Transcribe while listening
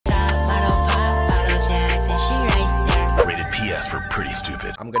for pretty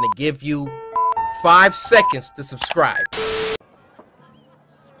stupid. I'm gonna give you 5 seconds to subscribe.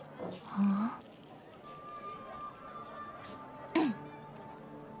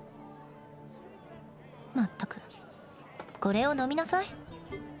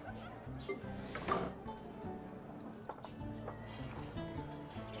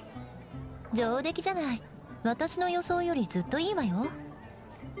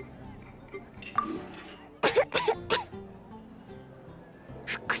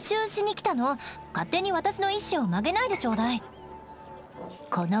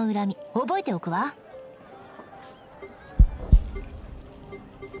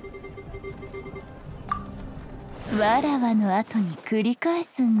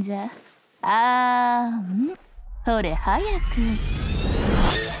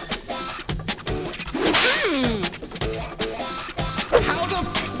 How the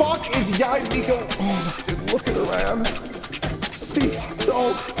fuck is Yae Miko? Just looking around. She's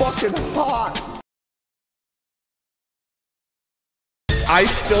so fucking hot. I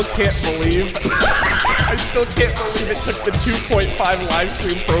still can't believe it took the 2.5 live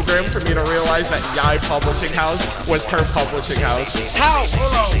stream program for me to realize that Yae Publishing House was her publishing house. How?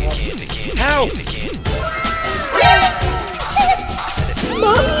 How?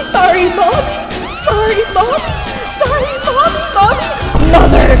 Mommy, sorry, Mommy. Sorry, Mommy. Sorry, Mommy, Mommy.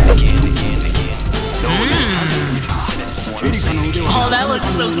 Mother. Oh, that looks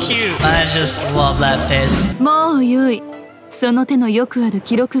so cute. I just love that face. もうよい。その手のよくある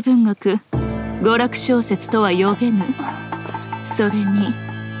記録文学、娯楽小説とは呼べぬ。それに、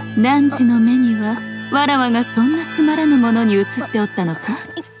汝の目には、わらわがそんなつまらぬものに映っておったのか？い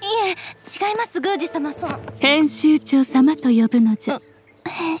え、違います、宮司様。編集長様と呼ぶのじゃ。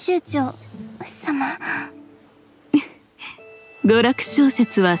編集長様。娯楽小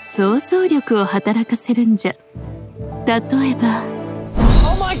説は想像力を働かせるんじゃ。例えば。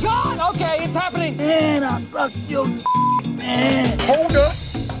Oh my God! Okay, it's happening. Man, I fucked your man. Hold up.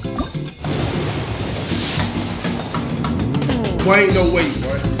 Why ain't no way,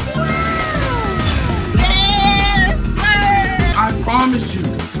 boy? Yes, sir! I promise you,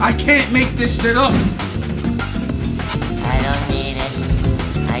 I can't make this shit up. I don't need it.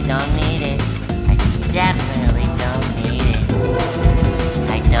 I don't need it. I definitely don't need it.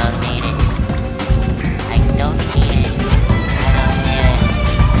 I don't need it. I don't need it. I don't need it.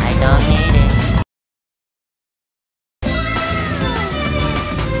 I don't need it.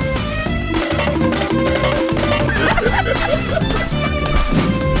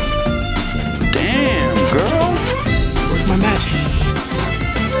 Damn, girl. Where's my magic?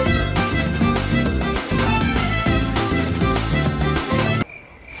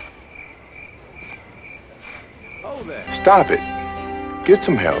 Stop it. Get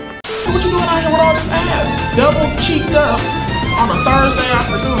some help. What you doing out here with all this ass? Double cheeked up on a Thursday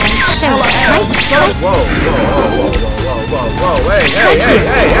afternoon. Whoa, hey,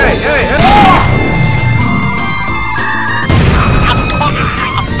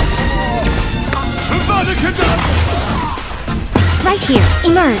 Right here,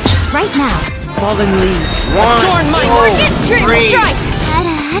 emerge, right now. Fallen leaves. Adorn my district strike.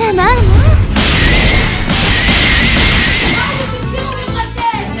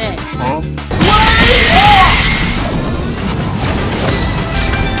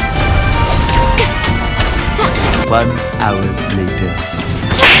 One hour later.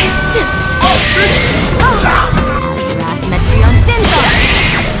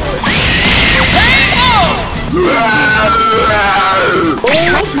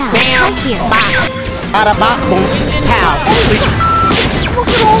 Right now, right here. Bada bop, boom, pow. Look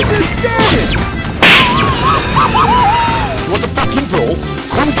at all this damage. What the fucking bro?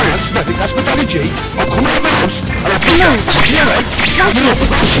 Come fast, nothing that's with energy. I'll come to the house. And I'll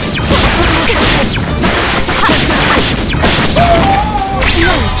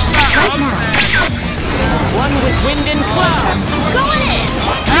Right now. one with wind and cloud. Going in.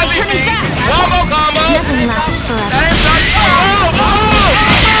 I'm turning back. Nothing lasts forever.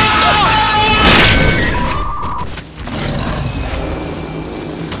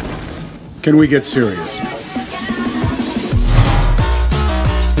 Can we get serious?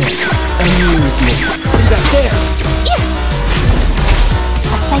 Amusement. See that there?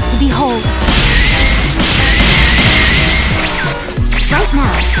 A sight to behold. Right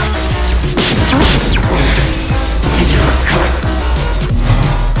now.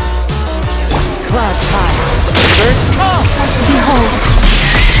 Clouds high. Birds call. Sight to behold.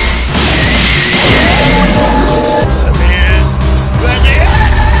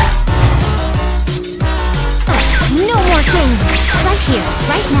 No more games. Right here,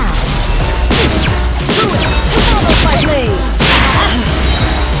 right now. Do it. Follow my blade.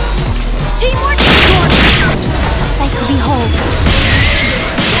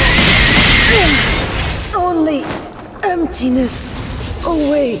 Emptiness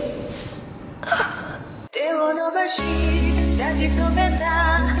awaits. 手を伸ばし抱き留め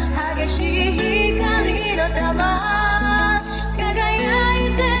た激しい光の玉輝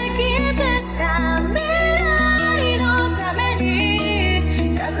いてきてた未来のために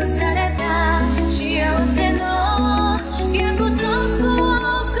隠された幸せの約束を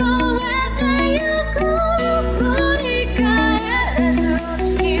超えてゆく振り返らず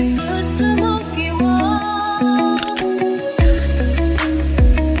に進む気を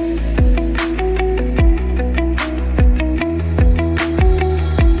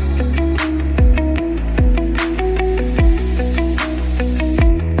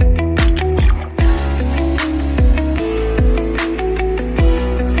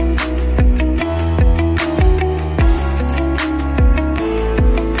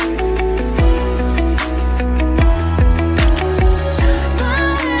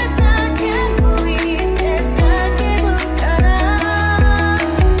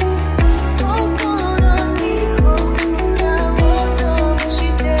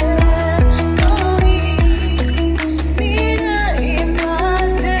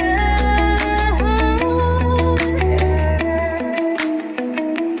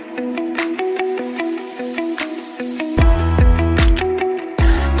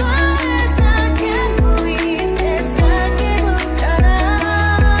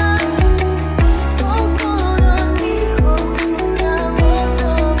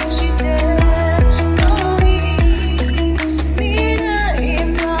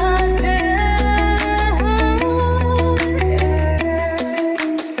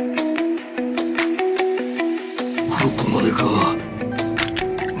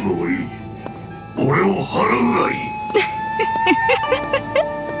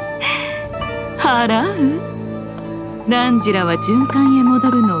払う？ランジラは循環へ戻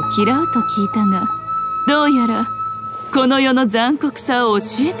るのを嫌うと聞いたが、どうやらこの世の残酷さを教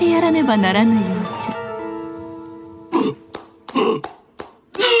えてやらねばならぬようじゃ。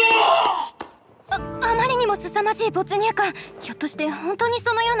あまりにも凄まじい没入感。ひょっとして本当に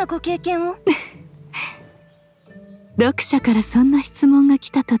そのようなご経験を？読者からそんな質問が来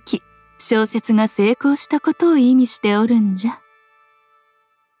たとき、小説が成功したことを意味しておるんじゃ。